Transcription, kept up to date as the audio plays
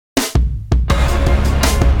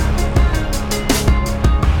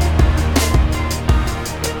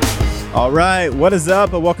All right, what is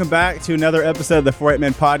up? And welcome back to another episode of the 48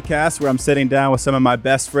 Men Podcast, where I'm sitting down with some of my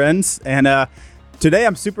best friends. And today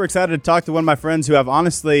I'm super excited to talk to one of my friends who I've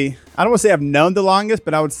honestly, I don't want to say I've known the longest,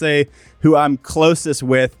 but I would say who I'm closest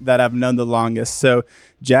with that I've known the longest. So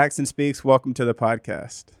Jackson Speaks, welcome to the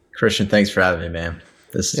podcast. Christian, thanks for having me, man.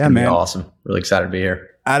 This is going to be awesome. Really excited to be here.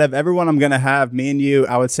 Out of everyone I'm going to have, me and you,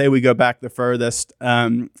 I would say we go back the furthest.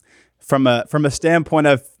 From a standpoint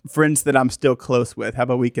of friends that I'm still close with. How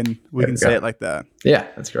about we can say it like that? Yeah,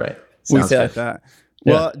 that's great. We can say it like that.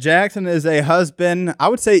 Yeah. Well, Jackson is a husband. I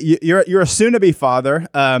would say you're a soon-to-be father.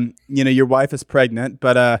 Your wife is pregnant,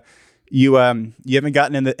 but you haven't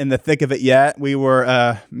gotten in the thick of it yet. We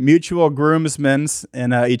were mutual groomsmen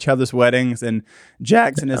in each other's weddings, and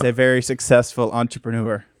Jackson is a very successful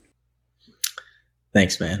entrepreneur.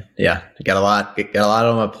 Thanks, man. Yeah, I got a lot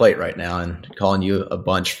on my plate right now, and calling you a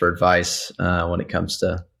bunch for advice when it comes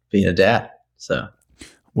to being a dad. So,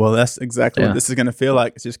 well, that's exactly what this is going to feel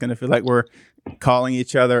like. It's just going to feel like we're calling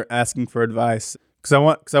each other, asking for advice.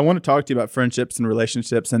 Because I want to talk to you about friendships and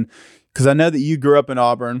relationships, and because I know that you grew up in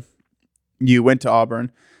Auburn, you went to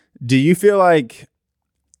Auburn. Do you feel like,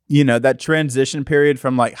 that transition period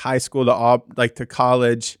from like high school to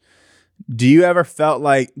college? Do you ever feel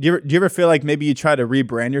like maybe you try to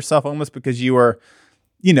rebrand yourself almost because you were,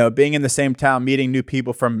 being in the same town, meeting new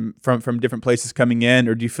people from different places coming in,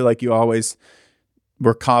 or do you feel like you always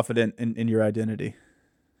were confident in your identity?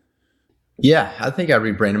 Yeah, I think I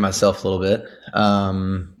rebranded myself a little bit.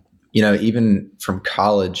 Even from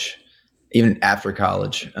college, even after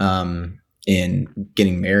college, and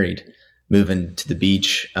getting married, moving to the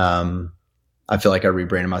beach, I feel like I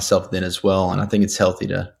rebranded myself then as well. And I think it's healthy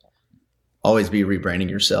to always be rebranding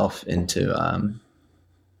yourself into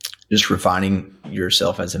just refining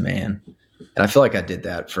yourself as a man. And I feel like I did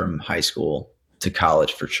that from high school to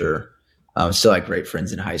college for sure. I still had great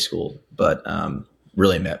friends in high school, but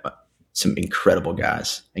really met some incredible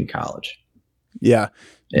guys in college. Yeah.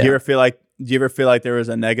 Do you ever feel like there was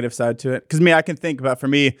a negative side to it? Because I can think about, for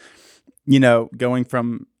me, going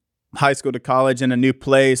from high school to college in a new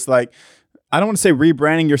place, like, I don't want to say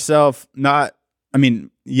rebranding yourself,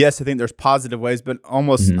 yes, I think there's positive ways, but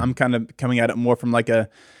almost I'm kind of coming at it more from like a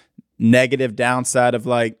negative downside of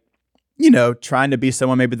like, trying to be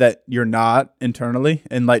someone maybe that you're not internally,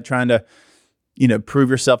 and like trying to, prove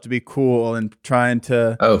yourself to be cool, and trying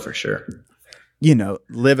to, for sure,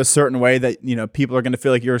 live a certain way that, people are going to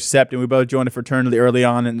feel like you're accepted. We both joined a fraternity early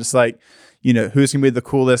on, and it's like, who's going to be the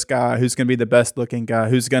coolest guy? Who's going to be the best looking guy?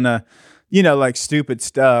 Who's going to, like stupid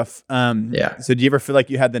stuff. So do you ever feel like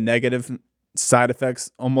you had the negative side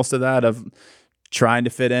effects almost of that, of trying to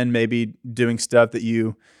fit in, maybe doing stuff that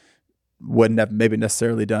you wouldn't have maybe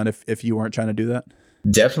necessarily done if you weren't trying to do that?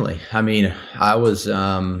 Definitely. I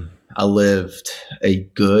lived a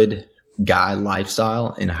good guy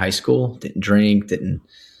lifestyle in high school. Didn't drink, didn't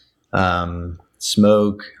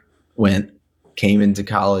smoke, came into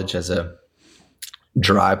college as a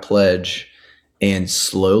dry pledge, and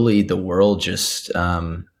slowly the world just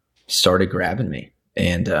started grabbing me,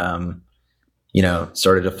 and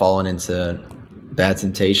started to falling into bad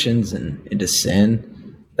temptations and into sin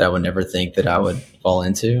that I would never think that I would fall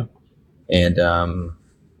into. And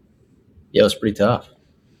it was pretty tough.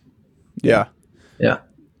 Yeah. Yeah.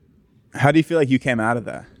 How do you feel like you came out of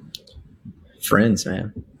that? Friends,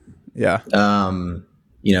 man. Yeah. Me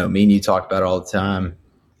and you talk about it all the time.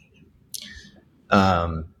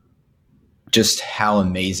 Just how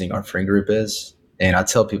amazing our friend group is. And I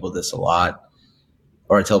tell people this a lot,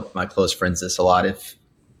 or I tell my close friends this a lot. If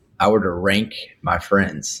I were to rank my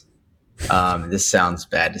friends, this sounds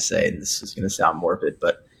bad to say, this is going to sound morbid,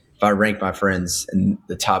 but if I rank my friends and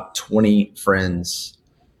the top 20 friends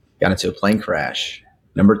got into a plane crash,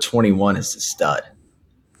 number 21 is the stud.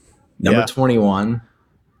 Number 21,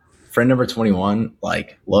 friend number 21,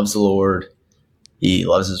 like, loves the Lord. He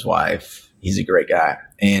loves his wife. He's a great guy.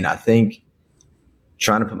 And I think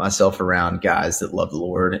trying to put myself around guys that love the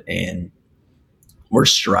Lord and we're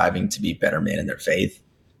striving to be better men in their faith,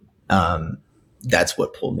 that's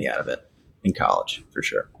what pulled me out of it in college, for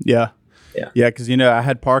sure. Yeah. Because I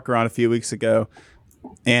had Parker on a few weeks ago,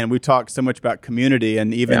 and we talked so much about community,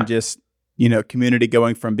 and even just community,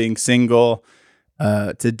 going from being single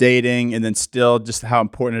to dating, and then still just how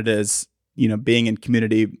important it is being in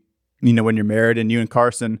community when you're married. And you and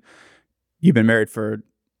Carson, you've been married for,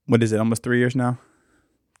 what is it, almost 3 years now?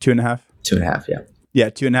 2.5? 2.5, yeah. Yeah,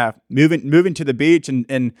 2.5. Moving to the beach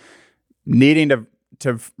and needing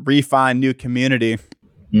to refine new community.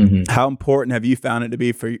 Mm-hmm. How important have you found it to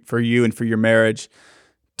be for you and for your marriage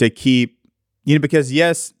to keep because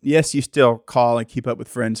yes, you still call and keep up with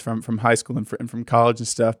friends from high school and from college and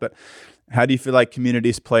stuff. But how do you feel like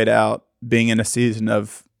community's played out being in a season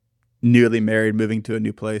of newly married, moving to a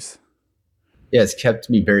new place? Yeah, it's kept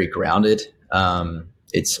me very grounded.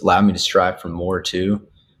 It's allowed me to strive for more too.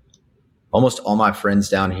 Almost all my friends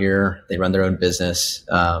down here, they run their own business.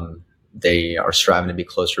 They are striving to be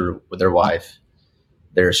closer with their wife.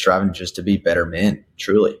 They're striving just to be better men,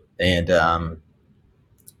 truly. And,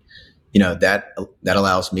 that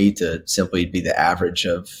allows me to simply be the average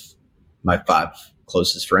of my 5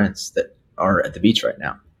 closest friends that are at the beach right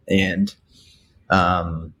now. And,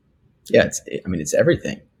 it's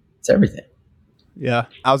everything. It's everything. Yeah.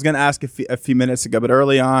 I was going to ask a few minutes ago, but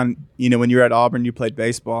early on, when you were at Auburn, you played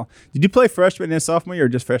baseball. Did you play freshman and sophomore year or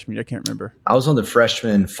just freshman year? I can't remember. I was on the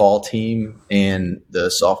freshman fall team and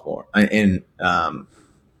the sophomore. And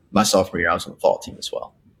my sophomore year, I was on the fall team as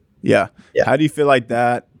well. Yeah. How do you feel like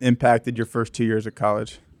that impacted your first 2 years of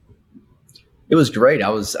college? It was great. I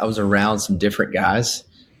was around some different guys.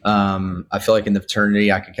 I feel like in the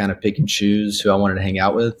fraternity, I could kind of pick and choose who I wanted to hang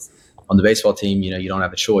out with. On the baseball team, you don't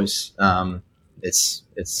have a choice. It's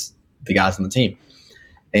the guys on the team.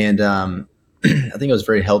 And I think it was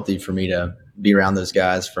very healthy for me to be around those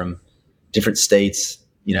guys from different states,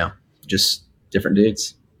 just different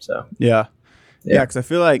dudes. So yeah. Because I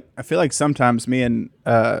feel like sometimes me and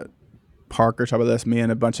Parker talk about this, me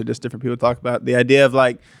and a bunch of just different people talk about the idea of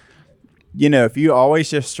like, if you always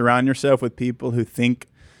just surround yourself with people who think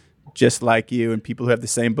just like you and people who have the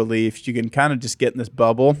same beliefs, you can kind of just get in this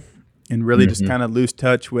bubble and really just kind of lose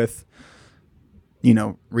touch with,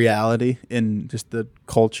 reality in just the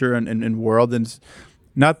culture and world. And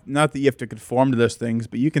not that you have to conform to those things,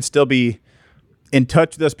 but you can still be in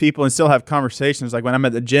touch with those people and still have conversations. Like when I'm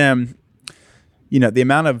at the gym, the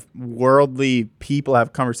amount of worldly people I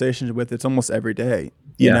have conversations with, it's almost every day,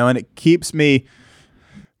 you know, and it keeps me,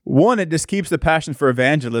 it just keeps the passion for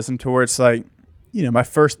evangelism to where it's like, my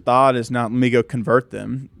first thought is not, let me go convert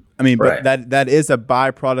them. I mean, but that is a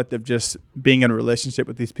byproduct of just being in a relationship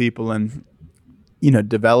with these people and,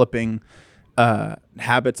 developing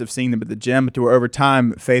habits of seeing them at the gym, to where over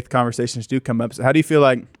time faith conversations do come up. So how do you feel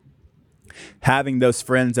like having those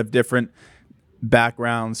friends of different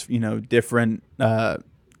backgrounds, different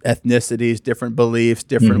ethnicities, different beliefs,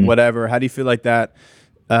 different whatever, how do you feel like that,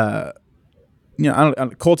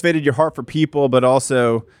 cultivated your heart for people, but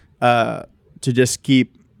also to just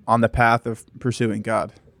keep on the path of pursuing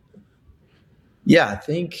God? Yeah, I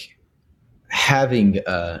think having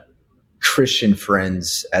Christian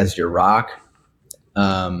friends as your rock,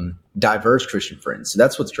 diverse Christian friends. So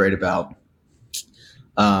that's what's great about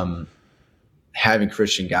having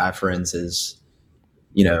Christian guy friends is,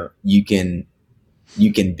 you can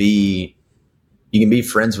be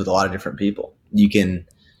friends with a lot of different people. You can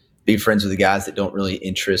be friends with the guys that don't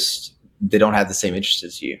have the same interests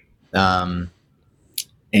as you. And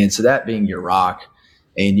so that being your rock,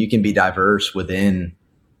 and you can be diverse within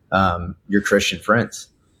your Christian friends.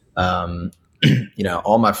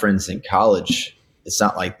 All my friends in college, it's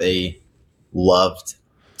not like they loved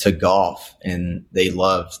to golf and they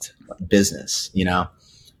loved business,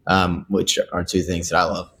 which are two things that I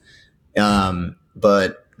love.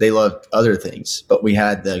 But they loved other things. But we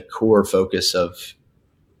had the core focus of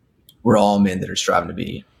we're all men that are striving to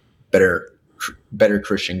be better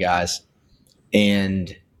Christian guys.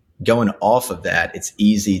 And going off of that, it's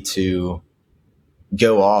easy to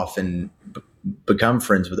go off and become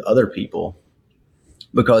friends with other people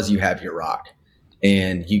because you have your rock,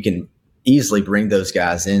 and you can easily bring those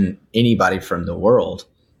guys in. Anybody from the world,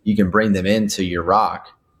 you can bring them into your rock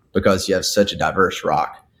because you have such a diverse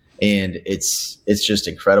rock, and it's just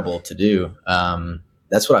incredible to do.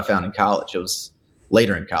 That's what I found in college. It was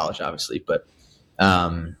later in college, obviously, but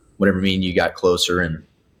whenever me and you got closer and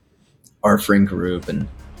our friend group, and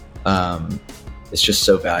it's just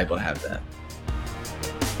so valuable to have that.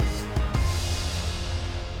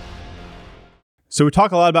 So we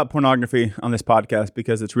talk a lot about pornography on this podcast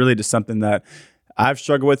because it's really just something that I've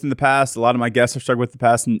struggled with in the past. A lot of my guests have struggled with in the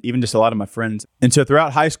past, and even just a lot of my friends. And so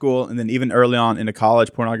throughout high school and then even early on into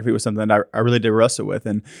college, pornography was something that I really did wrestle with.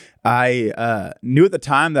 And I knew at the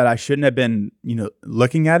time that I shouldn't have been,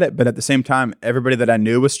 looking at it. But at the same time, everybody that I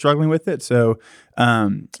knew was struggling with it. So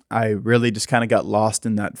I really just kind of got lost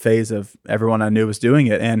in that phase of everyone I knew was doing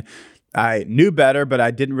it. And I knew better, but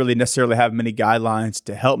I didn't really necessarily have many guidelines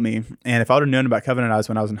to help me. And if I would have known about Covenant Eyes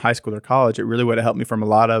when I was in high school or college, it really would have helped me from a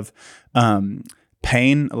lot of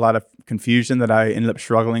pain, a lot of confusion that I ended up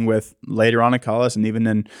struggling with later on in college, and even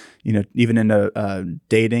in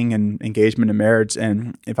dating and engagement and marriage.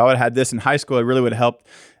 And if I would have had this in high school, it really would have helped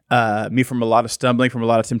me from a lot of stumbling, from a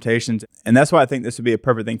lot of temptations. And that's why I think this would be a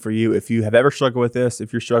perfect thing for you. If you have ever struggled with this,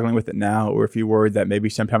 if you're struggling with it now, or if you're worried that maybe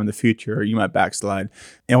sometime in the future you might backslide.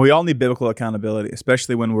 And we all need biblical accountability,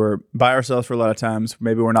 especially when we're by ourselves for a lot of times.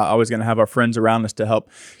 Maybe we're not always going to have our friends around us to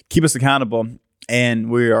help keep us accountable. And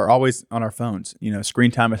we are always on our phones. Screen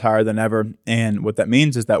time is higher than ever. And what that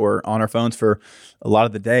means is that we're on our phones for a lot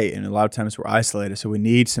of the day. And a lot of times we're isolated. So we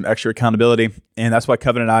need some extra accountability. And that's why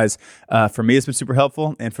Covenant Eyes, for me, has been super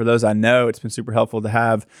helpful. And for those I know, it's been super helpful to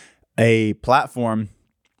have a platform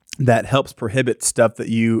that helps prohibit stuff that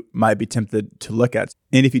you might be tempted to look at.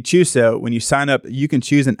 And if you choose so, when you sign up, you can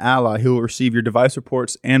choose an ally who will receive your device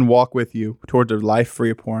reports and walk with you towards a life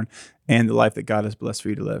free of porn and the life that God has blessed for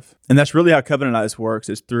you to live. And that's really how Covenant Eyes works,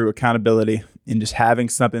 is through accountability and just having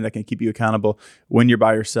something that can keep you accountable when you're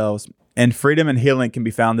by yourselves. And freedom and healing can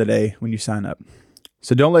be found today when you sign up.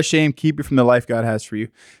 So don't let shame keep you from the life God has for you.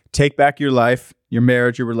 Take back your life, your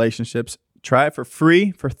marriage, your relationships. Try it for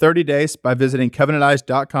free for 30 days by visiting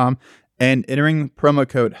covenanteyes.com and entering promo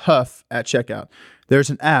code HUFF at checkout. There's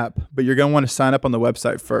an app, but you're going to want to sign up on the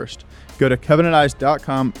website first. Go to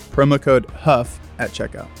covenanteyes.com, promo code HUFF at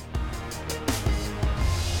checkout.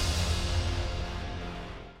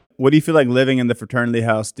 What do you feel like living in the fraternity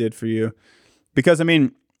house did for you? Because,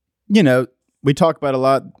 we talk about a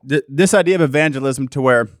lot, this idea of evangelism, to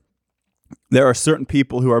where there are certain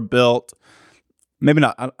people who are built, maybe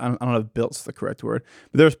not, I don't know if built's the correct word,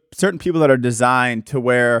 but there's certain people that are designed to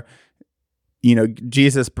where,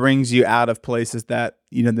 Jesus brings you out of places that,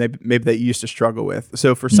 maybe that you used to struggle with.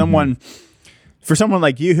 So for someone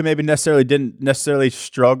like you who maybe didn't necessarily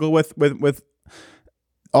struggle with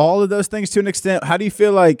all of those things to an extent, how do you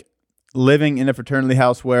feel like living in a fraternity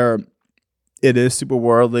house where it is super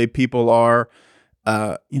worldly, people are,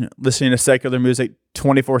 listening to secular music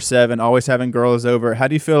 24/7, always having girls over? How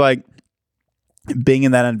do you feel like being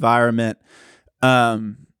in that environment,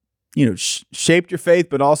 shaped your faith,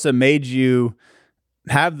 but also made you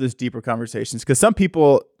have those deeper conversations? Because some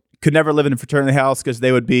people could never live in a fraternity house because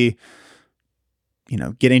they would be,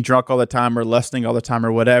 getting drunk all the time or lusting all the time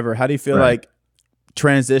or whatever. How do you feel like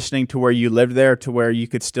transitioning to where you lived there, to where you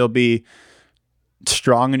could still be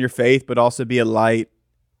strong in your faith, but also be a light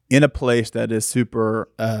in a place that is super,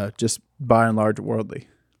 just by and large, worldly?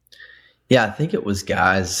 Yeah, I think it was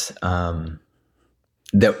guys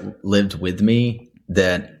that lived with me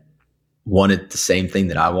that wanted the same thing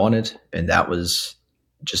that I wanted, and that was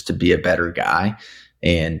just to be a better guy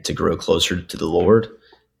and to grow closer to the Lord.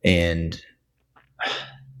 And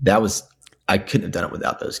I couldn't have done it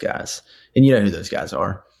without those guys. And you know who those guys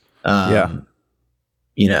are. And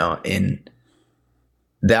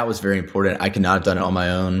that was very important. I could not have done it on my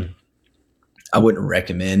own. I wouldn't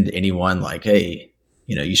recommend anyone like, hey,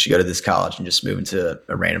 you should go to this college and just move into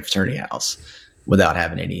a random fraternity house without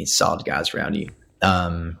having any solid guys around you.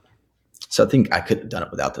 So I think I couldn't have done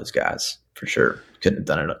it without those guys, for sure. Couldn't have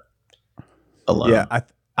done it alone. Yeah,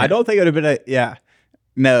 I don't think it would have been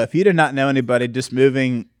no, if you did not know anybody, just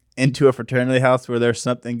moving into a fraternity house where there's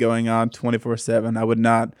something going on 24/7, I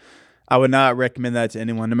would not recommend that to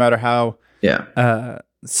anyone, no matter how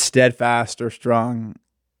steadfast or strong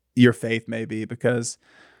your faith may be. Because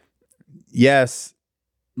yes,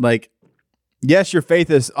 your faith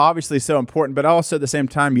is obviously so important, but also at the same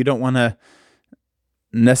time, you don't want to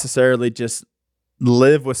necessarily just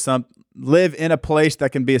live in a place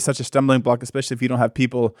that can be such a stumbling block, especially if you don't have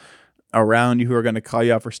people around you who are going to call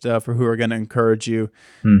you out for stuff or who are going to encourage you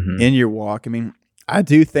in your walk. I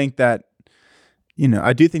do think that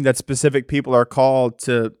specific people are called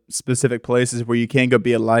to specific places where you can go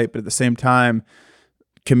be a light, but at the same time,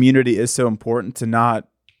 community is so important to not,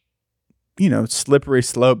 slippery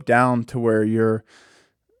slope down to where you're,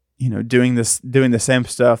 doing the same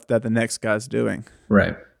stuff that the next guy's doing.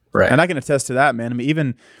 Right. And I can attest to that, man.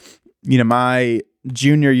 Even, my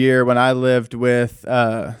junior year when I lived with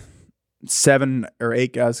 7 or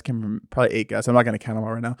 8 guys, probably 8 guys. I'm not going to count them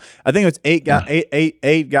all right now. I think it was 8 guys.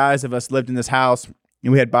 Eight guys of us lived in this house,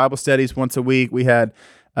 and we had Bible studies once a week. We had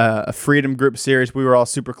a freedom group series. We were all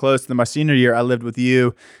super close. Then my senior year, I lived with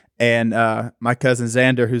you and my cousin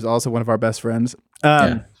Xander, who's also one of our best friends.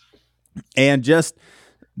 And just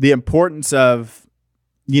the importance of,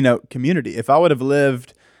 community. If I would have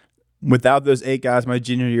lived without those 8 guys my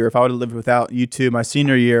junior year, if I would have lived without you two my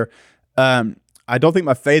senior year, I don't think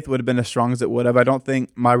my faith would have been as strong as it would have. I don't think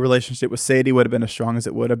my relationship with Sadie would have been as strong as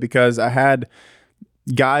it would have, because I had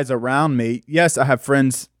guys around me. Yes, I have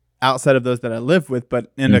friends outside of those that I live with,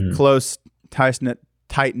 but in a close,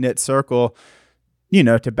 tight-knit circle,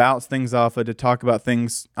 to bounce things off of, to talk about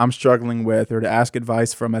things I'm struggling with or to ask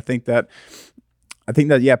advice from. I think that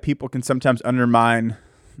people can sometimes undermine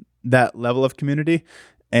that level of community.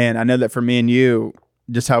 And I know that for me and you,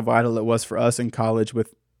 just how vital it was for us in college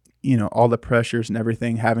with, all the pressures and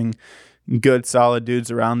everything, having good, solid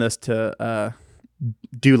dudes around us to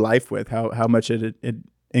do life with, how much it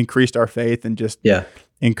increased our faith and just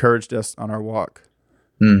encouraged us on our walk.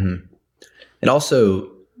 Mm-hmm. And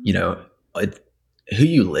also, who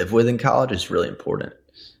you live with in college is really important.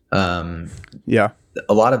 A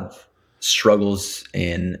lot of struggles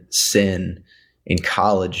and sin in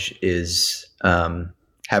college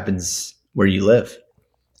happens where you live.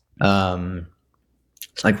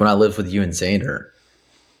 Like when I lived with you and Xander,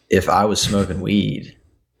 if I was smoking weed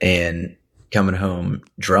and coming home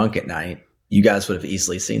drunk at night, you guys would have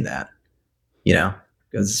easily seen that,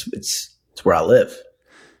 because it's where I live.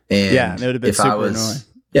 And it would have been super annoying.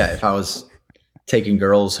 Yeah, if I was taking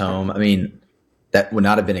girls home, I mean, that would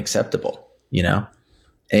not have been acceptable,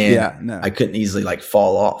 And I couldn't easily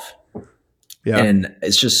fall off. Yeah. And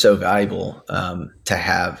it's just so valuable to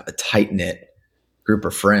have a tight knit group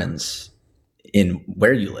of friends in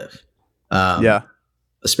where you live.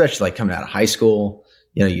 Especially coming out of high school,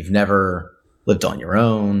 you've never lived on your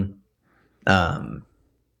own.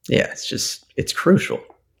 It's crucial.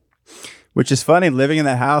 Which is funny living in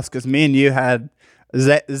that house, because me and you had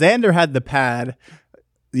Xander had the pad.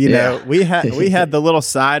 We had the little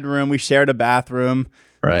side room. We shared a bathroom.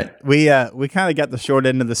 Right. We kind of got the short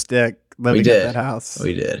end of the stick living at that house.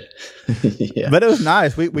 We did. Yeah. But it was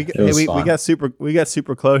nice. We got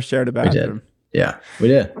super close, shared a bathroom. Yeah, we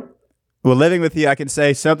did. Well, living with you, I can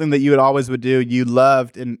say something that you would do. You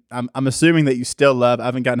loved, and I'm assuming that you still love. I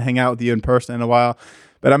haven't gotten to hang out with you in person in a while,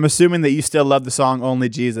 but I'm assuming that you still love the song "Only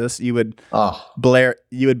Jesus." You would blare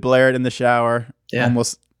it in the shower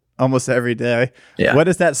almost every day. Yeah. What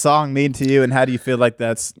does that song mean to you, and how do you feel like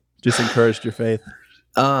that's just encouraged your faith?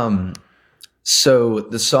 So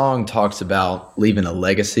the song talks about leaving a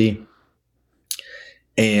legacy,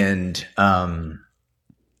 and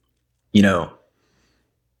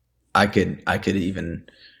I could even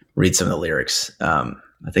read some of the lyrics. I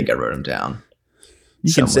think I wrote them down.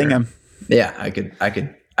 You somewhere. Can sing them. Yeah, I could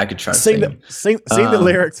try to sing them. Sing the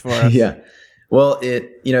lyrics for us. Yeah. Well,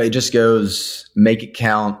 it just goes, make it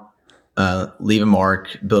count, leave a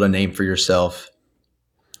mark, build a name for yourself,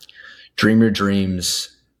 dream your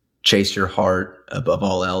dreams, chase your heart above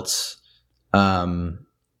all else. And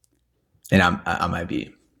I might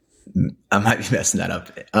be messing that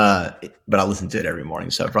up, but I listen to it every morning,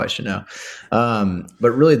 so I probably should know.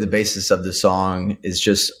 But really the basis of the song is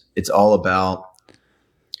it's all about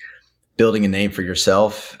building a name for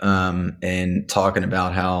yourself, and talking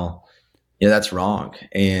about how, that's wrong,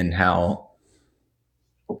 and how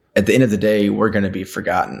at the end of the day, we're going to be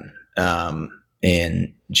forgotten.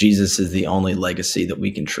 And Jesus is the only legacy that we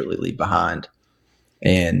can truly leave behind.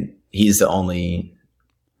 And he is the only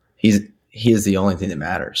thing that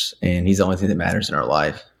matters, and he's the only thing that matters in our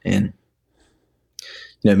life. And,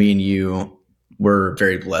 me and you, we're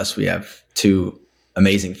very blessed. We have two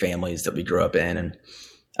amazing families that we grew up in. And,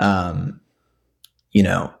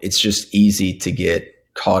 it's just easy to get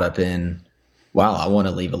caught up in, wow, I want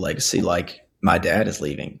to leave a legacy like my dad is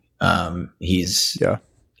leaving. He's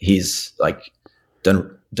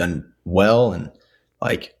done well, and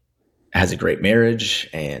has a great marriage,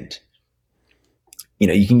 and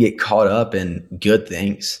you can get caught up in good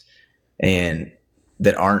things and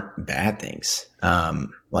that aren't bad things.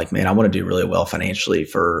 Man, I want to do really well financially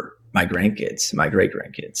for my grandkids, my great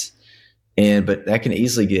grandkids. But that can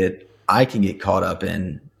easily I can get caught up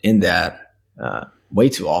in that way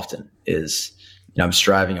too often. Is, I'm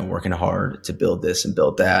striving and working hard to build this and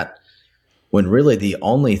build that, when really the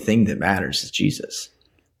only thing that matters is Jesus.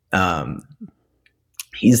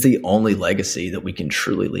 He's the only legacy that we can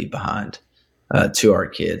truly leave behind to our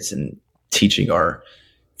kids, and teaching our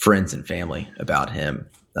friends and family about him.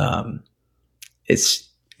 It's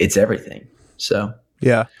everything. So,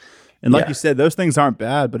 yeah. And like you said, those things aren't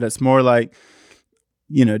bad, but it's more like,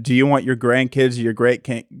 do you want your grandkids, your great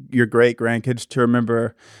grandkids to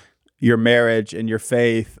remember your marriage and your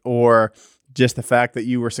faith, or just the fact that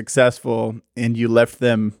you were successful and you left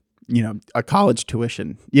them, a college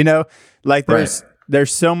tuition, there's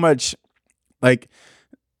so much,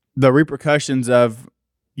 the repercussions of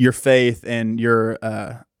your faith and your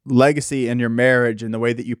legacy and your marriage and the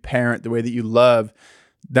way that you parent, the way that you love,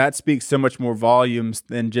 that speaks so much more volumes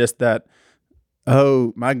than just that,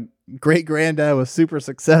 oh, my great granddad was super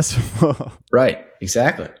successful. Right.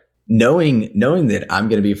 Exactly. Knowing that I'm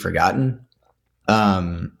going to be forgotten,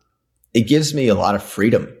 it gives me a lot of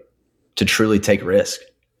freedom to truly take risk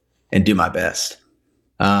and do my best.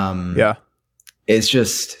 It's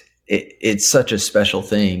just, it's such a special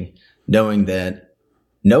thing knowing that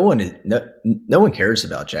no one cares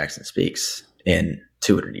about Jackson Speaks in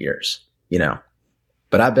 200 years,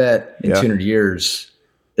 but I bet in 200 years,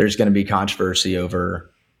 there's going to be controversy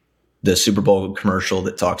over the Super Bowl commercial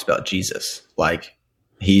that talks about Jesus. Like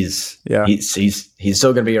he's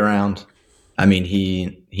still going to be around. I mean,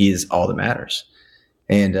 he is all that matters.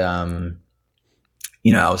 And, I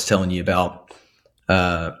was telling you about,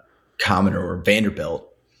 Commodore Vanderbilt.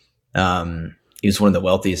 He was one of the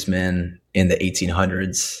wealthiest men in the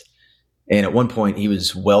 1800s. And at one point he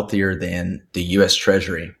was wealthier than the U.S.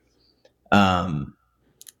 Treasury. And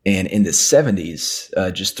in the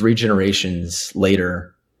 70s, just 3 generations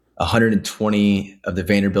later, 120 of the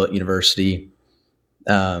Vanderbilt University,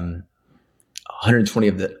 120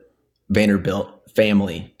 of the Vanderbilt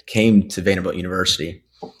family came to Vanderbilt University.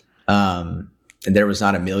 And there was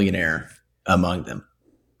not a millionaire among them.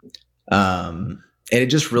 And it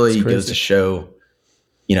just really goes to show,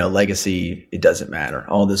 legacy, it doesn't matter.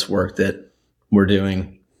 All this work that we're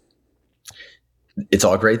doing, it's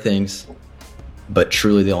all great things, but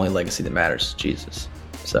truly the only legacy that matters is Jesus.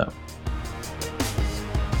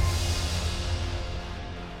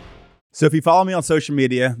 So if you follow me on social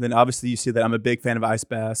media, then obviously you see that I'm a big fan of ice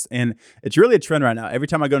baths, and it's really a trend right now. Every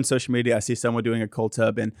time I go on social media, I see someone doing a cold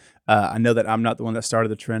tub, and I know that I'm not the one that started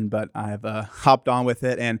the trend, but I've hopped on with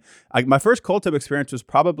it. And my first cold tub experience was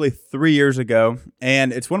probably 3 years ago,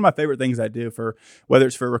 and it's one of my favorite things I do, for whether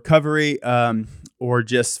it's for recovery or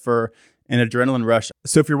just for an adrenaline rush.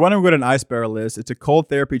 So if you're wondering what an ice barrel is, it's a cold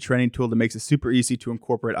therapy training tool that makes it super easy to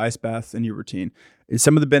incorporate ice baths in your routine. And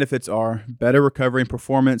some of the benefits are better recovery and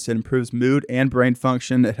performance. It improves mood and brain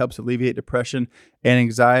function. It helps alleviate depression and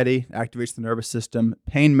anxiety, activates the nervous system,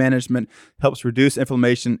 pain management, helps reduce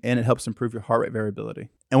inflammation, and it helps improve your heart rate variability.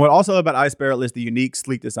 And what I also love about Ice Barrel is the unique,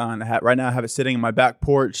 sleek design. Right now I have it sitting in my back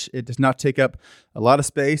porch. It does not take up a lot of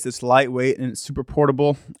space. It's lightweight and it's super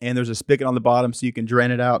portable. And there's a spigot on the bottom so you can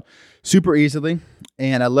drain it out super easily.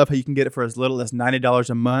 And I love how you can get it for as little as $90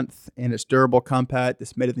 a month. And it's durable, compact.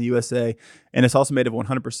 It's made in the USA. And it's also made of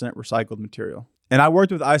 100% recycled material. And I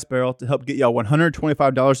worked with Ice Barrel to help get y'all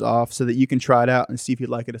 $125 off so that you can try it out and see if you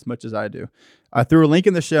like it as much as I do. I threw a link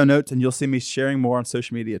in the show notes and you'll see me sharing more on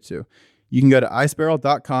social media too. You can go to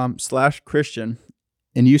icebarrel.com/Christian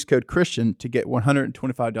and use code Christian to get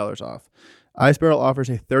 $125 off. Ice Barrel offers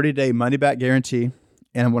a 30-day money-back guarantee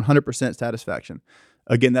and 100% satisfaction.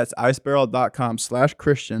 Again, that's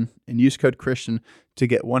icebarrel.com/Christian and use code Christian to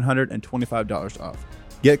get $125 off.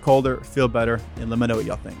 Get colder, feel better, and let me know what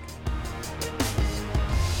y'all think.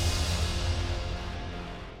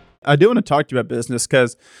 I do want to talk to you about business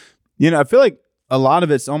because, I feel like a lot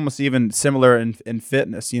of it's almost even similar in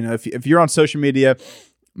fitness. If you're on social media,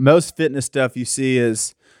 most fitness stuff you see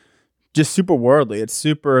is just super worldly. It's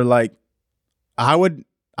super I would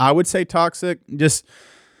say toxic, just,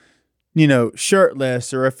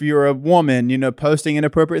 shirtless, or if you're a woman, posting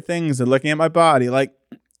inappropriate things and looking at my body,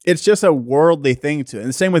 it's just a worldly thing to it. And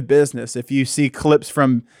the same with business. If you see clips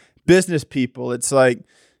from business people, it's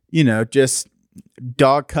just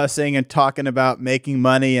dog cussing and talking about making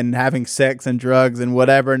money and having sex and drugs and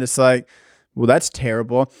whatever. And it's well, that's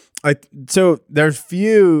terrible. So there's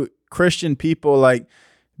few Christian people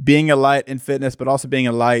being a light in fitness, but also being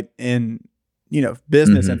a light in,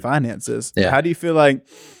 business and finances. Yeah. How do you feel like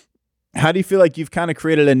you've kind of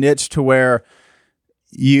created a niche to where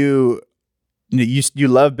you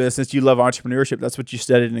love business, you love entrepreneurship. That's what you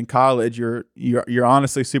studied in college. You're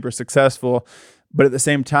honestly super successful. But at the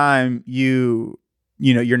same time, you're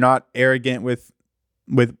not arrogant with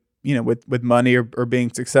money or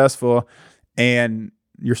being successful, and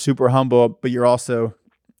you're super humble, but you're also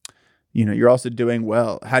doing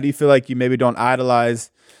well. How do you feel like you maybe don't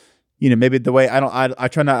idolize, maybe the way I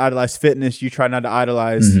try not to idolize fitness, you try not to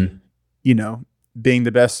idolize, being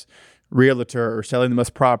the best realtor or selling the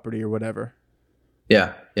most property or whatever?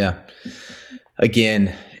 Yeah. Yeah.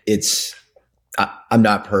 Again, I'm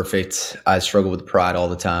not perfect. I struggle with pride all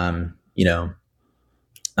the time,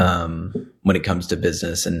 when it comes to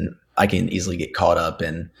business, and I can easily get caught up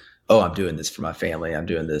in, I'm doing this for my family. I'm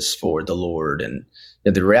doing this for the Lord. And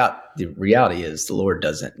the reality is the Lord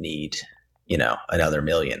doesn't need, another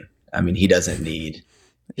million. I mean, he doesn't need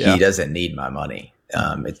my money.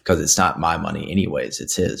 Because it's not my money anyways,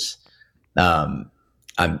 it's his. I'm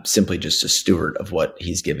simply just a steward of what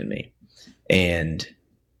he's given me. And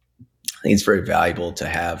I think it's very valuable to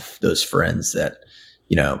have those friends that,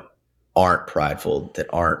 aren't prideful, that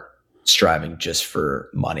aren't striving just for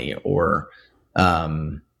money. Or,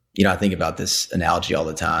 I think about this analogy all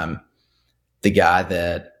the time. The guy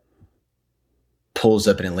that pulls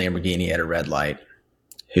up in a Lamborghini at a red light,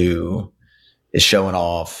 who is showing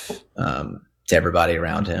off to everybody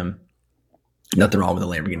around him. Nothing wrong with the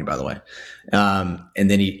Lamborghini, by the way. And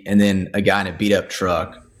then a guy in a beat up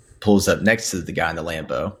truck pulls up next to the guy in the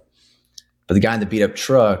Lambo. But the guy in the beat up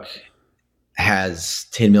truck has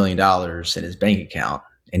 $10 million in his bank account.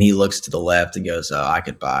 And he looks to the left and goes, oh, I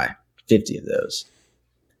could buy 50 of those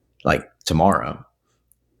like tomorrow.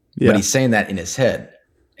 Yeah. But he's saying that in his head.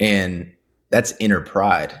 And that's inner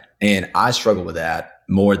pride. And I struggle with that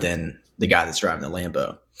more than the guy that's driving the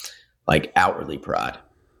Lambo, like outwardly pride.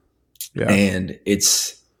 Yeah. And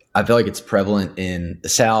I feel like it's prevalent in the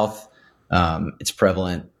South. It's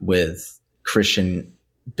prevalent with Christian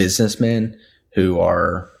businessmen who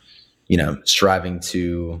are, striving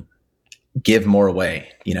to give more away.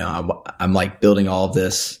 I'm like building all of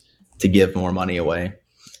this to give more money away.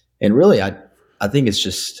 And really, I think it's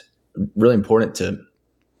just really important to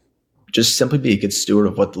just simply be a good steward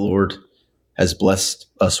of what the Lord has blessed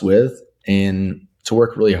us with and to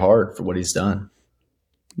work really hard for what he's done.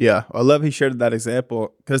 Yeah, I love he shared that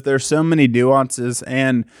example because there's so many nuances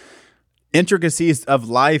and intricacies of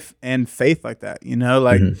life and faith like that.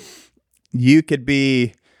 You could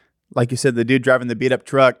be, like you said, the dude driving the beat up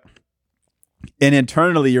truck, and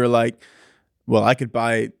internally you're like, well, I could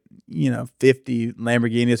buy, 50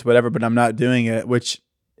 Lamborghinis, whatever, but I'm not doing it, which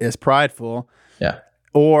is prideful. Yeah.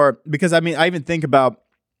 Or because I even think about,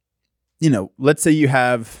 let's say you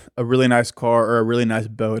have a really nice car or a really nice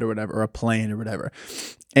boat or whatever, or a plane or whatever.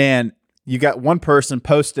 And you got one person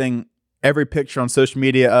posting every picture on social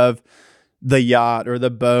media of the yacht or the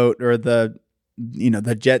boat or the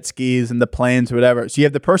jet skis and the planes or whatever. So you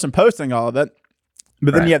have the person posting all of it,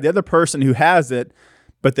 but then you have the other person who has it,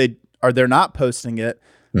 but they're not posting it.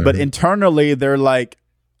 Mm-hmm. But internally they're like,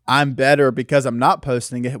 I'm better because I'm not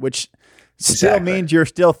posting it, which still means you're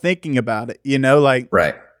still thinking about it,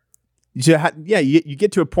 right. You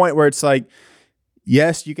get to a point where it's like,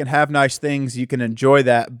 yes, you can have nice things, you can enjoy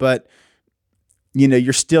that, but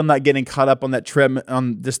you're still not getting caught up on that trend,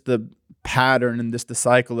 on just the pattern and just the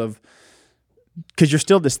cycle of, because you're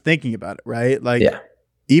still just thinking about it, right? Like,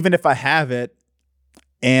 even if I have it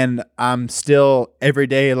and I'm still every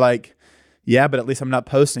day like, yeah, but at least I'm not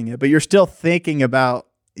posting it, but you're still thinking about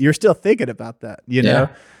that,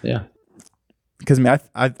 Yeah. Because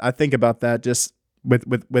I think about that just with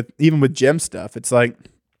even with gym stuff. It's like,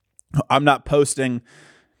 I'm not posting,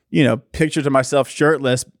 pictures of myself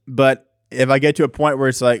shirtless, but if I get to a point where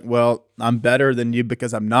it's like, well, I'm better than you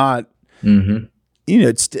because I'm not,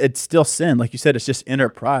 it's still sin. Like you said, it's just inner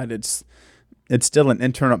pride. It's still an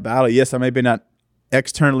internal battle. Yes, I may be not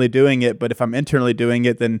externally doing it, but if I'm internally doing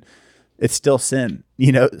it, then it's still sin.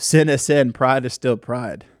 Sin is sin. Pride is still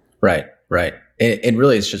pride. Right. And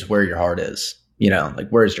really, it's just where your heart is. Like,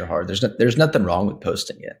 where's your heart? There's nothing wrong with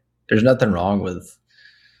posting it. There's nothing wrong with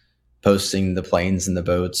posting the planes and the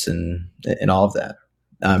boats and all of that.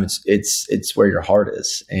 It's where your heart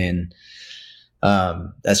is, and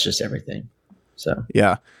that's just everything. So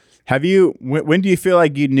yeah. Have you? When do you feel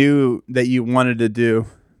like you knew that you wanted to do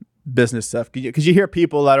business stuff? Because you hear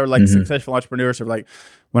people that are like successful entrepreneurs are like,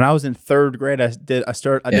 when I was in third grade, I did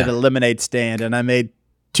a lemonade stand and I made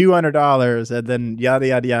 $200 and then yada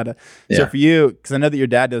yada yada. Yeah. So for you, because I know that your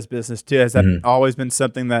dad does business too, has that always been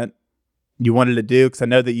something that you wanted to do? Because I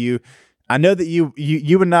know that you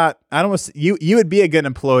would not. I don't want you would be a good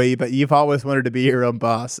employee, but you've always wanted to be your own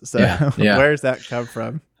boss. So where does that come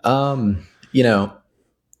from?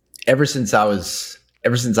 Ever since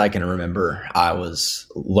I can remember, I was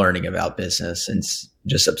learning about business and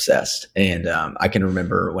just obsessed. And I can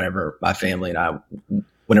remember whenever my family and I,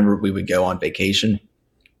 whenever we would go on vacation,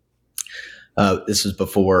 this was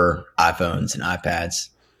before iPhones and iPads.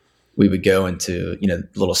 We would go into,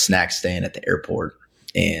 little snack stand at the airport,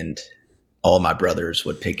 and all of my brothers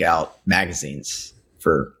would pick out magazines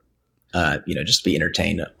for, just to be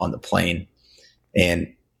entertained on the plane.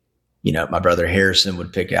 And, my brother Harrison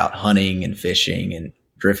would pick out hunting and fishing, and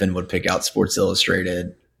Griffin would pick out Sports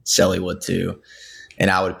Illustrated, Sally would too. And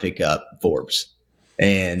I would pick up Forbes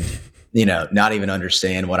and, not even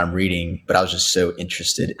understand what I'm reading, but I was just so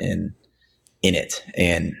interested in it.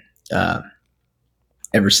 And,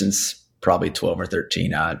 ever since probably 12 or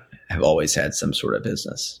 13, I have always had some sort of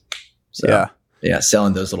business. So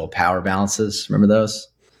selling those little power balances. Remember those?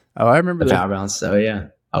 Oh, I remember the power balance. Oh yeah.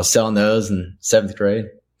 I was selling those in 7th grade.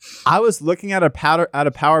 I was looking at a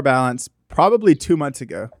power balance probably 2 months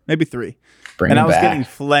ago, maybe 3. And I was getting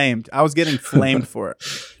flamed. I was getting flamed for it.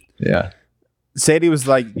 Yeah. Sadie was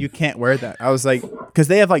like, you can't wear that. I was like, because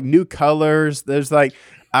they have like new colors. There's like,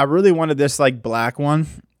 I really wanted this like black one,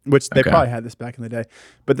 which they probably had this back in the day.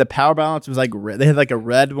 But the power balance was like red. They had like a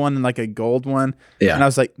red one and like a gold one. Yeah. And I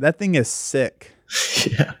was like, that thing is sick.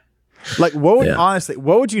 Yeah. Like, honestly,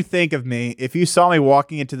 what would you think of me if you saw me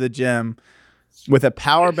walking into the gym with a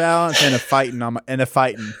power balance and a fighting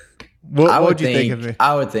What would you think of me?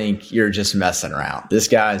 I would think you're just messing around. This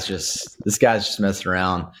guy's just messing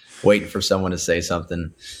around, waiting for someone to say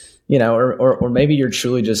something, or maybe you're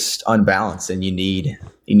truly just unbalanced and you need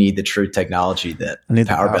the true technology that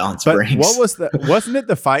power balance brings. What was wasn't it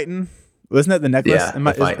the fighting? Wasn't it the necklace? Yeah, am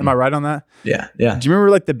I right on that? Yeah. Do you remember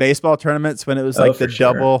like the baseball tournaments when it was like the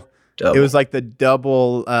double? It was like the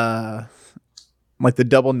double, like the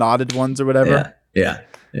double knotted ones or whatever. Yeah.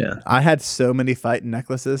 I had so many fighting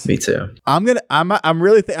necklaces. Me too. I'm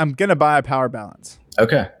gonna buy a power balance.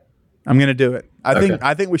 Okay. I'm gonna do it.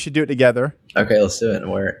 I think we should do it together. Okay, let's do it and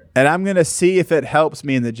wear it. And I'm gonna see if it helps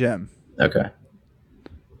me in the gym. Okay.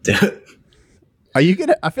 Do it. Are you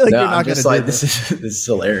gonna? I feel like you're not gonna do this. This is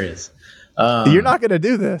hilarious. You're not gonna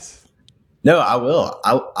do this. No, I will.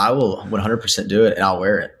 I will 100% do it, and I'll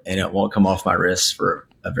wear it, and it won't come off my wrists for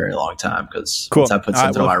a very long time because once I put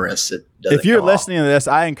something on my wrists, it doesn't. If you're listening to this,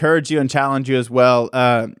 I encourage you and challenge you as well.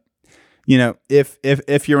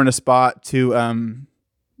 If you're in a spot to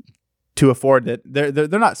afford it, they're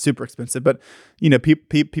not super expensive, but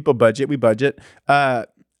people budget. We budget. I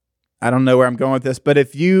don't know where I'm going with this, but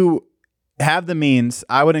if you have the means,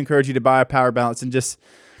 I would encourage you to buy a power balance and just,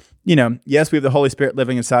 yes, we have the Holy Spirit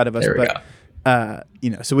living inside of us,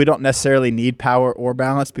 so we don't necessarily need power or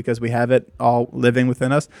balance because we have it all living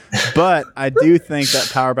within us. But I do think that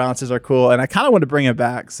power balances are cool, and I kind of want to bring it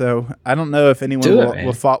back. So I don't know if anyone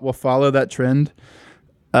will follow that trend,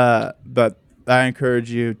 but I encourage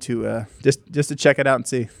you to just to check it out and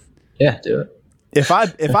see. Yeah, do it. If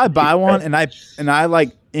I buy one and I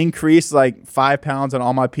like increase like 5 pounds on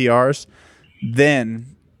all my PRs,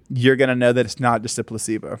 then you're gonna know that it's not just a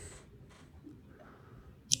placebo.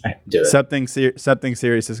 Do it. Something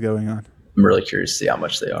serious is going on. I'm really curious to see how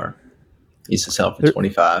much they are. Used to sell for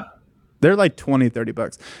 25. They're like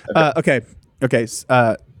 $20-$30. Okay.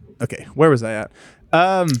 Okay. Where was I at?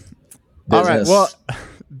 All right. Well,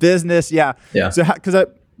 business. Yeah. So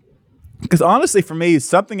because honestly, for me,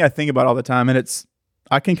 something I think about all the time, and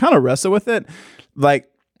I can kind of wrestle with it. Like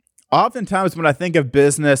oftentimes when I think of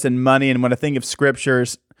business and money, and when I think of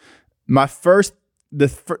scriptures,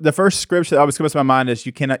 the first scripture that always comes to my mind is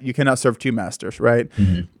you cannot serve two masters, right?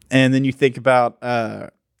 Mm-hmm. And then you think about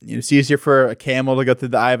it's easier for a camel to go through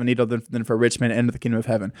the eye of a needle than for a rich man to enter the kingdom of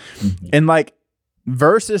heaven. Mm-hmm. And like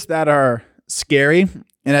verses that are scary,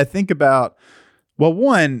 and I think about, well,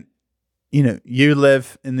 one, you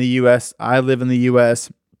live in the U.S., I live in the U.S.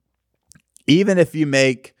 Even if you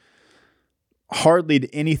make hardly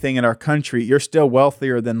anything in our country, you're still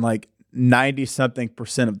wealthier than like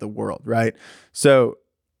 90-something% of the world, right? So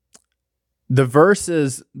those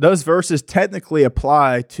verses technically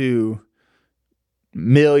apply to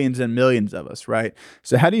millions and millions of us, right?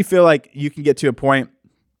 So how do you feel like you can get to a point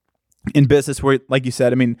in business where, like you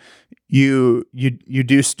said, I mean, you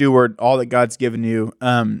do steward all that God's given you?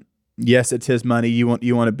 Yes, it's His money. You want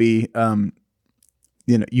to be, you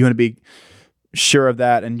want to be sure of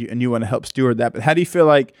that, and you want to help steward that. But how do you feel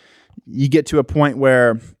like you get to a point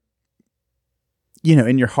where,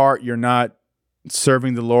 in your heart, you're not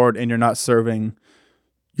serving the Lord and you're not serving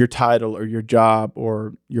your title or your job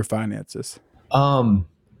or your finances?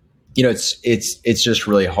 It's just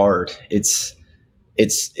really hard. It's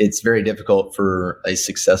very difficult for a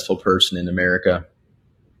successful person in America,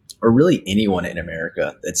 or really anyone in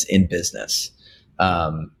America that's in business,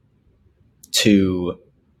 to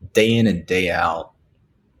day in and day out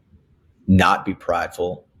not be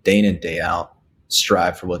prideful, day in and day out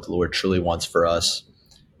strive for what the Lord truly wants for us,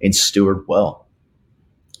 and steward well.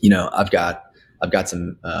 I've got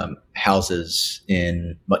some houses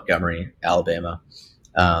in Montgomery, Alabama,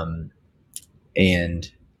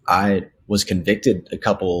 and I was convicted a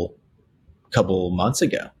couple months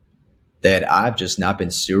ago that I've just not been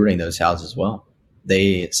stewarding those houses well.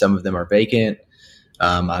 Some of them are vacant.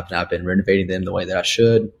 I've not been renovating them the way that I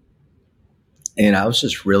should, and I was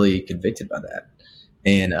just really convicted by that.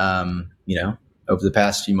 And over the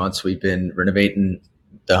past few months, we've been renovating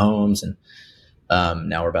the homes, and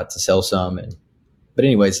now we're about to sell some. But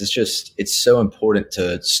anyways, it's so important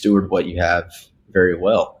to steward what you have very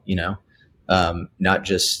well, not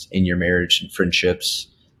just in your marriage and friendships,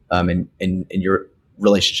 and in your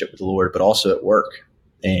relationship with the Lord, but also at work.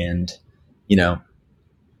 And,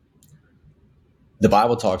 the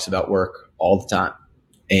Bible talks about work all the time,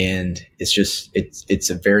 and it's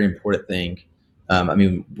a very important thing.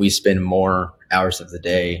 We spend more hours of the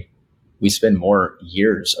day, we spend more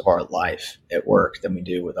years of our life at work than we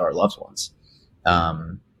do with our loved ones.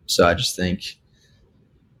 So I just think,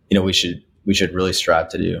 we should we should really strive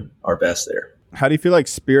to do our best there. How do you feel like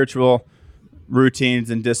spiritual routines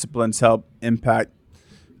and disciplines help impact,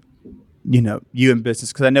 you in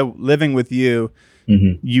business? Because I know living with you,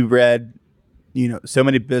 you read, so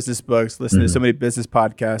many business books, listen to so many business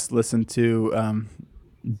podcasts, listen to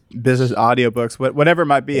business audiobooks, whatever it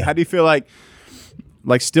might be. How do you feel like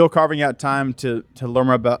still carving out time to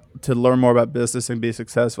learn more about business and be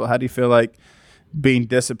successful? How do you feel like being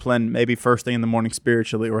disciplined, maybe first thing in the morning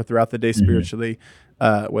spiritually or throughout the day spiritually,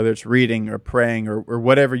 whether it's reading or praying or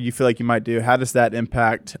whatever you feel like you might do, how does that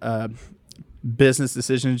impact business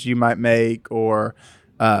decisions you might make, or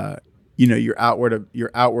your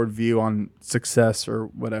outward view on success or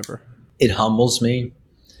whatever? It humbles me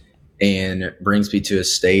and brings me to a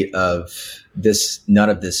state of this. None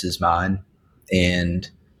of this is mine, and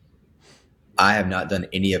I have not done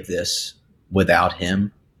any of this without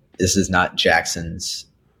him. This is not Jackson's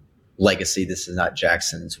legacy. This is not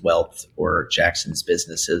Jackson's wealth or Jackson's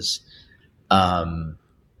businesses. And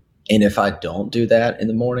if I don't do that in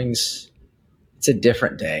the mornings, it's a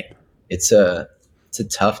different day. It's a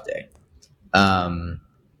tough day.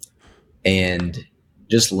 And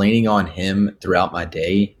just leaning on him throughout my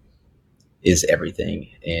day is everything.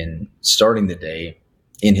 And starting the day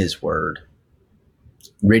in his word,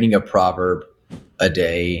 reading a proverb a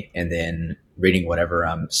day, and then reading whatever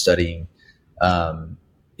I'm studying,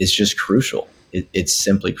 is just crucial. It's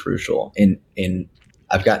simply crucial. And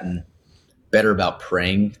I've gotten better about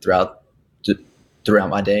praying throughout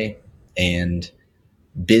my day. And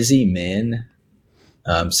busy men,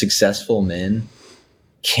 successful men,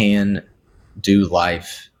 can do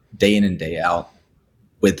life day in and day out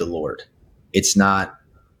with the Lord. It's not,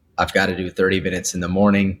 I've got to do 30 minutes in the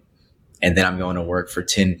morning and then I'm going to work for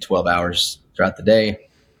 10, 12 hours throughout the day.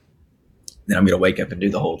 Then I'm going to wake up and do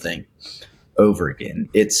the whole thing over again.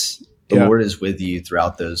 It's the Lord is with you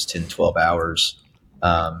throughout those 10, 12 hours.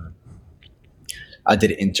 I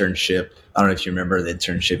did an internship. I don't know if you remember the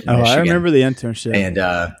internship in Michigan. I remember the internship. And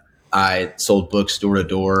I sold books door to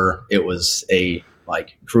door. It was a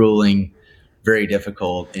grueling, very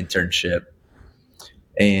difficult internship.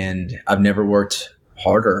 And I've never worked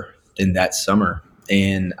harder than that summer.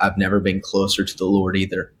 And I've never been closer to the Lord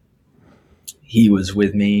either. He was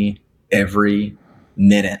with me every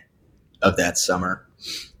minute of that summer.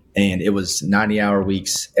 And it was 90-hour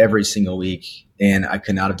weeks every single week. And I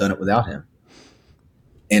could not have done it without him.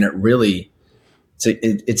 And it really,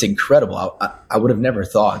 it's incredible. I would have never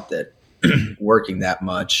thought that working that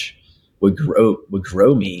much would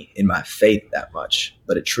grow me in my faith that much,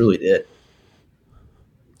 but it truly did.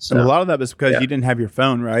 So and a lot of that was because you didn't have your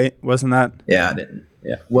phone, right? Wasn't that? Yeah, I didn't.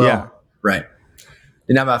 Yeah. Well, right.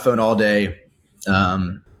 Didn't have my phone all day.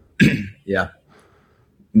 Yeah.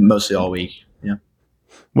 Mostly all week. Yeah.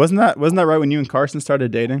 Wasn't that right when you and Carson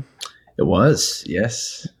started dating? It was.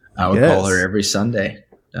 Yes. I would call her every Sunday.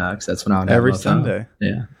 Because that's when I would have every my Sunday. Phone.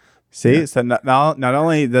 Yeah. See, so not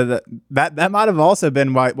only that might have also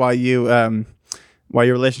been why your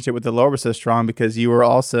relationship with the Lord was so strong, because you were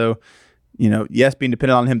also, being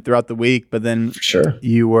dependent on him throughout the week, but then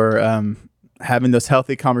you were having those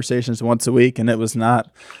healthy conversations once a week, and it was not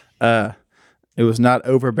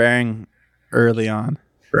overbearing early on.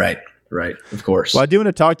 Right. Of course. Well, I do want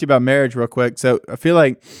to talk to you about marriage real quick. So I feel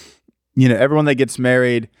like, everyone that gets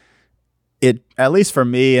married, at least for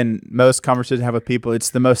me and most conversations I have with people, it's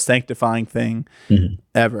the most sanctifying thing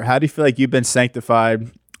ever. How do you feel like you've been sanctified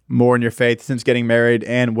more in your faith since getting married?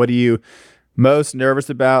 And what are you most nervous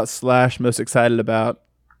about / most excited about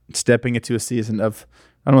stepping into a season of,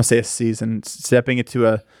 I don't want to say a season, stepping into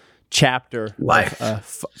a chapter life of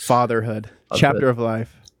fatherhood, chapter of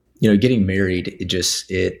life? Getting married,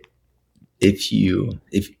 if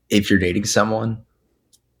you're dating someone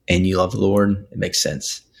and you love the Lord, it makes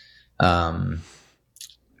sense.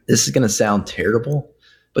 This is going to sound terrible,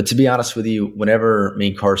 but to be honest with you, whenever me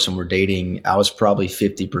and Carson were dating, I was probably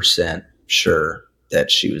 50% sure that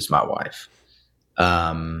she was my wife.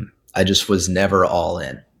 I just was never all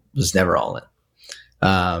in.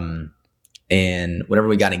 And whenever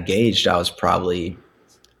we got engaged, I was probably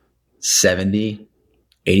 70,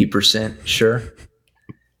 80% sure.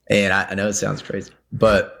 And I know it sounds crazy,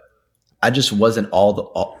 but I just wasn't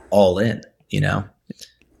all in,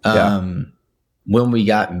 When we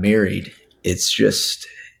got married, it's just,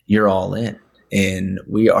 you're all in and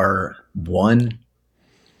we are one.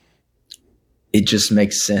 It just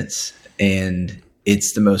makes sense. And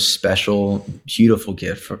it's the most special, beautiful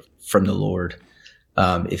gift from the Lord.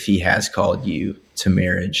 If he has called you to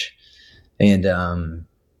marriage. And,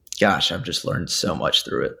 gosh, I've just learned so much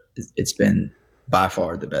through it. It's been by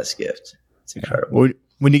far the best gift. It's incredible.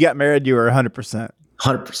 When you got married, you were 100%.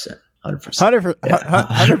 100%. 100%.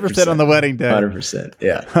 100% on the wedding day. 100%.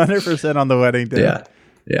 Yeah. 100% on the wedding day. Yeah.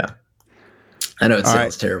 Yeah. I know it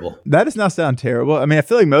sounds terrible. That does not sound terrible. I mean, I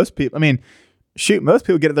feel like most people, most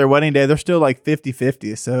people get at their wedding day, they're still like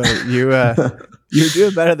 50-50. So you're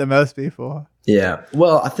doing better than most people. Yeah.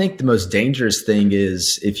 Well, I think the most dangerous thing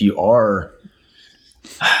is if you are,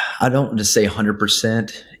 I don't want to say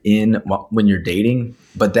 100% in when you're dating,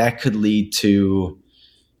 but that could lead to,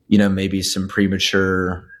 maybe some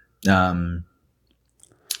premature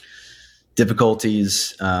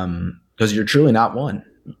difficulties because you're truly not one.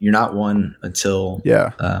 You're not one until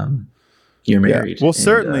you're married. Yeah. Well,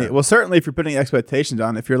 certainly if you're putting expectations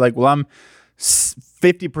on, if you're like, well, I'm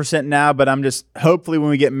 50% now, but I'm just hopefully when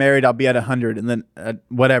we get married, I'll be at 100 and then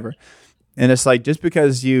whatever. And it's like, just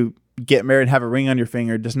because you get married and have a ring on your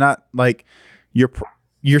finger does not like you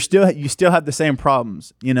still have the same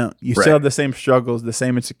problems, you still have the same struggles, the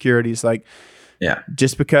same insecurities. Like,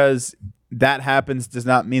 just because that happens does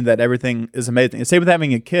not mean that everything is amazing. And same with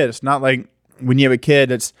having a kid. It's not like when you have a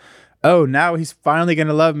kid, it's, oh, now he's finally going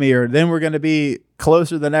to love me, or then we're going to be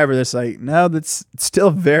closer than ever. That's like, no, that's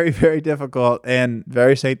still very, very difficult and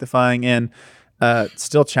very sanctifying, and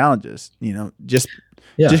still challenges, just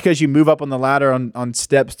because you move up on the ladder on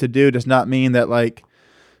steps to do does not mean that like,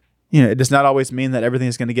 it does not always mean that everything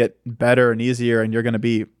is going to get better and easier and you're going to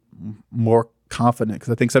be more confident.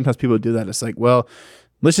 Because I think sometimes people do that. It's like, well,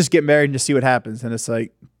 let's just get married and just see what happens. And it's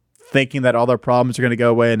like thinking that all their problems are going to go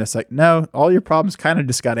away. And it's like, no, all your problems kind of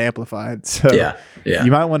just got amplified. So you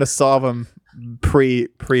might want to solve them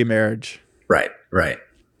pre-marriage. Right. And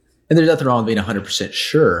there's nothing wrong with being 100%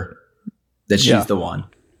 sure that she's the one.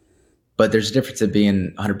 But there's a difference in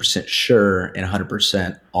being 100% sure and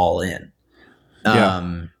 100% all in.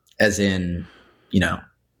 As in,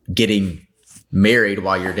 getting married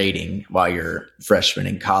while you're dating, while you're freshman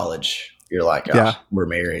in college. You're like, we're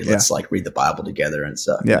married. Let's like read the Bible together and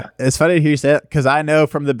stuff. Yeah. It's funny to hear you say that because I know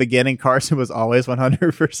from the beginning, Carson was always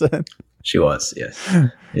 100%. She was. Yes.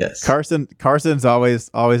 Yes. Carson's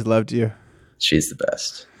always loved you. She's the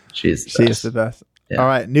best. She is the best. Yeah. All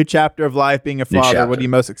right. New chapter of life, being a father. What are you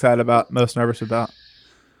most excited about, most nervous about?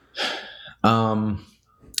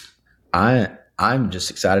 I'm just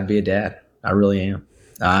excited to be a dad. I really am.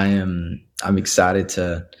 I'm excited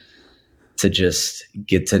to just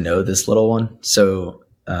get to know this little one. So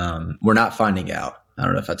we're not finding out. I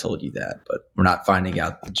don't know if I told you that, but we're not finding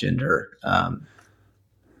out the gender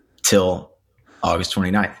till August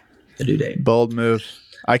 29th, the due date. Bold move.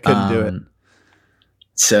 I couldn't do it.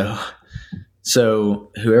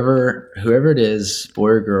 So whoever it is, boy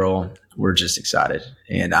or girl, we're just excited,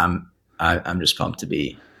 and I'm just pumped to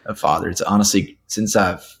be a father. It's honestly, since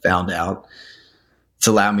I've found out, it's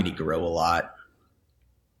allowed me to grow a lot.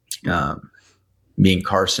 Me and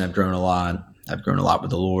Carson have grown a lot. I've grown a lot with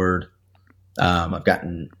the Lord. I've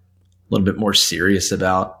gotten a little bit more serious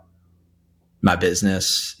about my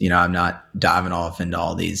business. I'm not diving off into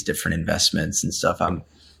all these different investments and stuff. I'm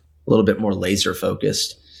a little bit more laser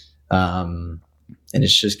focused. And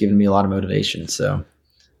it's just given me a lot of motivation. So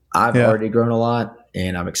I've already grown a lot,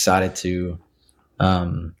 and I'm excited to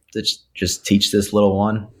just teach this little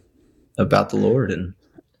one about the Lord. And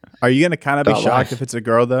are you going to kind of be shocked if it's a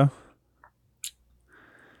girl though?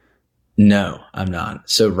 No, I'm not.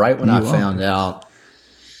 So right when I found out,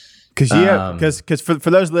 because for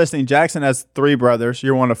those listening, Jackson has 3 brothers.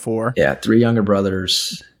 You're one of 4. Yeah, 3 younger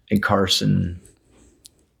brothers, and Carson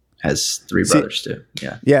has 3 brothers too.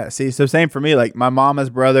 Yeah. Yeah. See, so same for me. Like my mom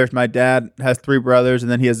has brothers. My dad has 3 brothers,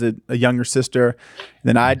 and then he has a younger sister. And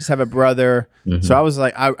then I just have a brother. Mm-hmm. So I was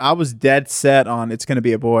like, I was dead set on it's going to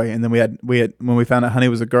be a boy. And then we had when we found out Honey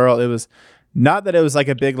was a girl, it was not that it was like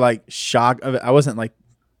a big like shock of it. I wasn't like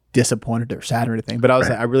disappointed or sad or anything, but I was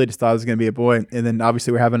like, I really just thought it was going to be a boy. And then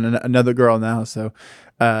obviously we're having another girl now. So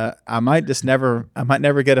I might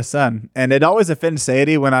never get a son. And it always offends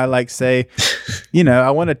Sadie when I like say,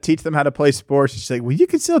 I want to teach them how to play sports. She's like, well, you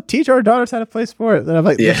can still teach our daughters how to play sports. And I'm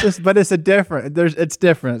like, but it's it's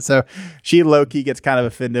different. So she low key gets kind of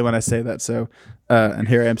offended when I say that. So, and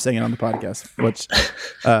here I am saying it on the podcast, which,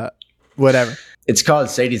 whatever. It's called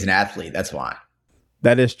Sadie's an athlete. That's why.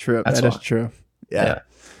 That is true. That is true. Yeah.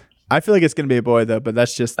 I feel like it's going to be a boy though, but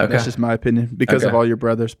that's just my opinion because of all your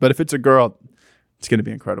brothers. But if it's a girl, it's going to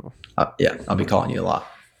be incredible. I'll be calling you a lot.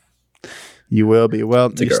 You will be.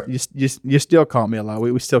 Well, you still call me a lot.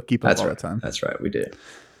 We still keep up all the time. That's right. We do.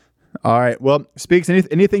 All right. Well, Speaks,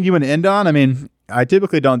 anything you want to end on? I mean, I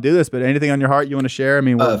typically don't do this, but anything on your heart you want to share? I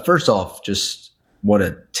mean, first off, just want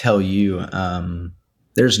to tell you,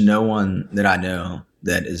 there's no one that I know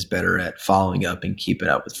that is better at following up and keeping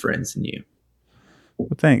up with friends than you. Well,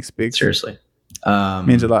 thanks, Speaks. Seriously.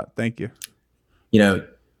 Means a lot. Thank you. You know,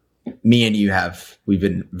 me and you we've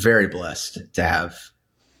been very blessed to have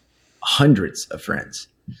hundreds of friends,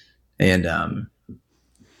 and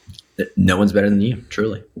no one's better than you,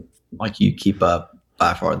 truly. Like, you keep up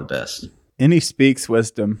by far the best. And he speaks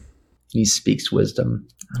wisdom. He speaks wisdom.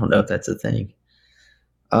 I don't know if that's a thing.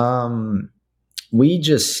 We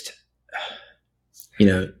just,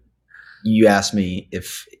 you asked me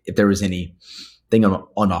if there was anything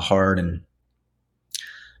on my heart. And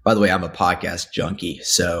by the way, I'm a podcast junkie.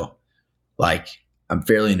 So like, I'm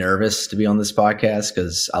fairly nervous to be on this podcast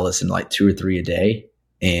because I listen to like 2 or 3 a day.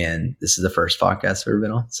 And this is the first podcast I've ever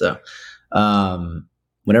been on. So,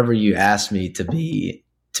 whenever you asked me to be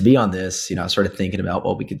on this, I started thinking about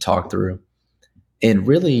what we could talk through. And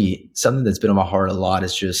really something that's been on my heart a lot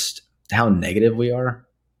is just how negative we are,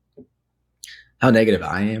 how negative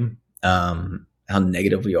I am, how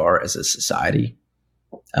negative we are as a society.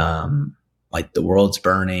 Like, the world's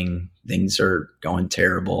burning, things are going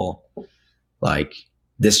terrible. Like,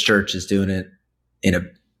 this church is doing it in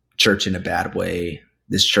a bad way.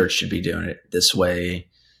 This church should be doing it this way.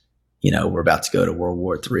 We're about to go to World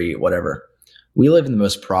War III, whatever. We live in the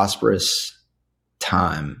most prosperous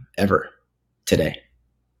time ever today.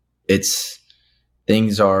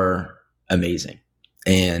 Things are amazing.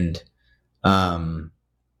 And the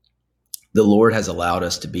Lord has allowed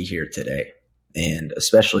us to be here today. And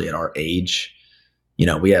especially at our age,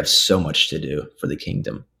 we have so much to do for the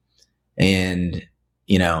kingdom. And,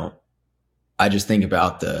 I just think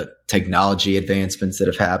about the technology advancements that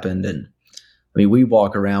have happened. And I mean, we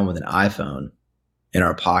walk around with an iPhone in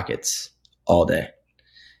our pockets all day.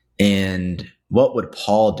 And what would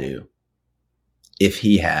Paul do if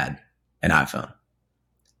he had an iPhone?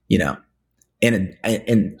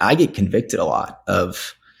 And I get convicted a lot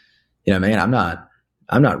of, man,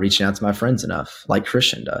 I'm not reaching out to my friends enough like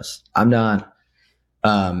Christian does. I'm not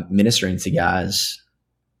ministering to guys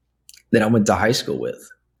that I went to high school with.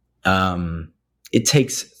 It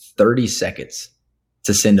takes 30 seconds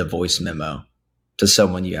to send a voice memo to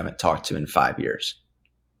someone you haven't talked to in 5 years.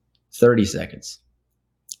 30 seconds.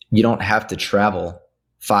 You don't have to travel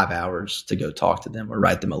 5 hours to go talk to them or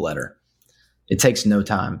write them a letter. It takes no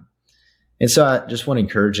time. And so I just want to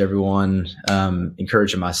encourage everyone,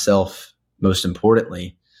 encouraging myself most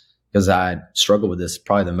importantly, because I struggle with this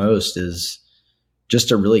probably the most, is just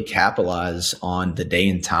to really capitalize on the day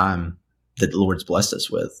and time that the Lord's blessed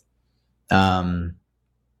us with.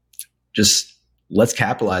 Just let's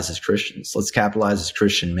capitalize as Christians. Let's capitalize as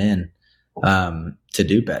Christian men to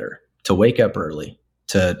do better, to wake up early,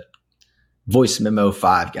 to voice memo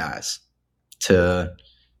 5 guys, to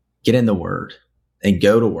get in the Word and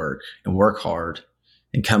go to work and work hard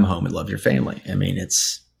and come home and love your family. I mean,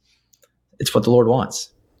 it's what the Lord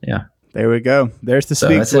wants. Yeah. There we go. There's the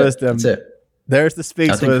speaks wisdom. That's it. There's the speaks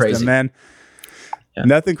Nothing wisdom, crazy. man. Yeah.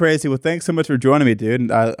 Nothing crazy. Well, thanks so much for joining me,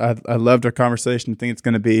 dude. I loved our conversation. I think it's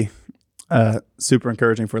going to be super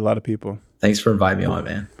encouraging for a lot of people. Thanks for inviting me on,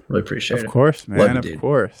 man. Really appreciate it. Of course, man. Love you, dude. Of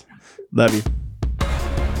course. Love you.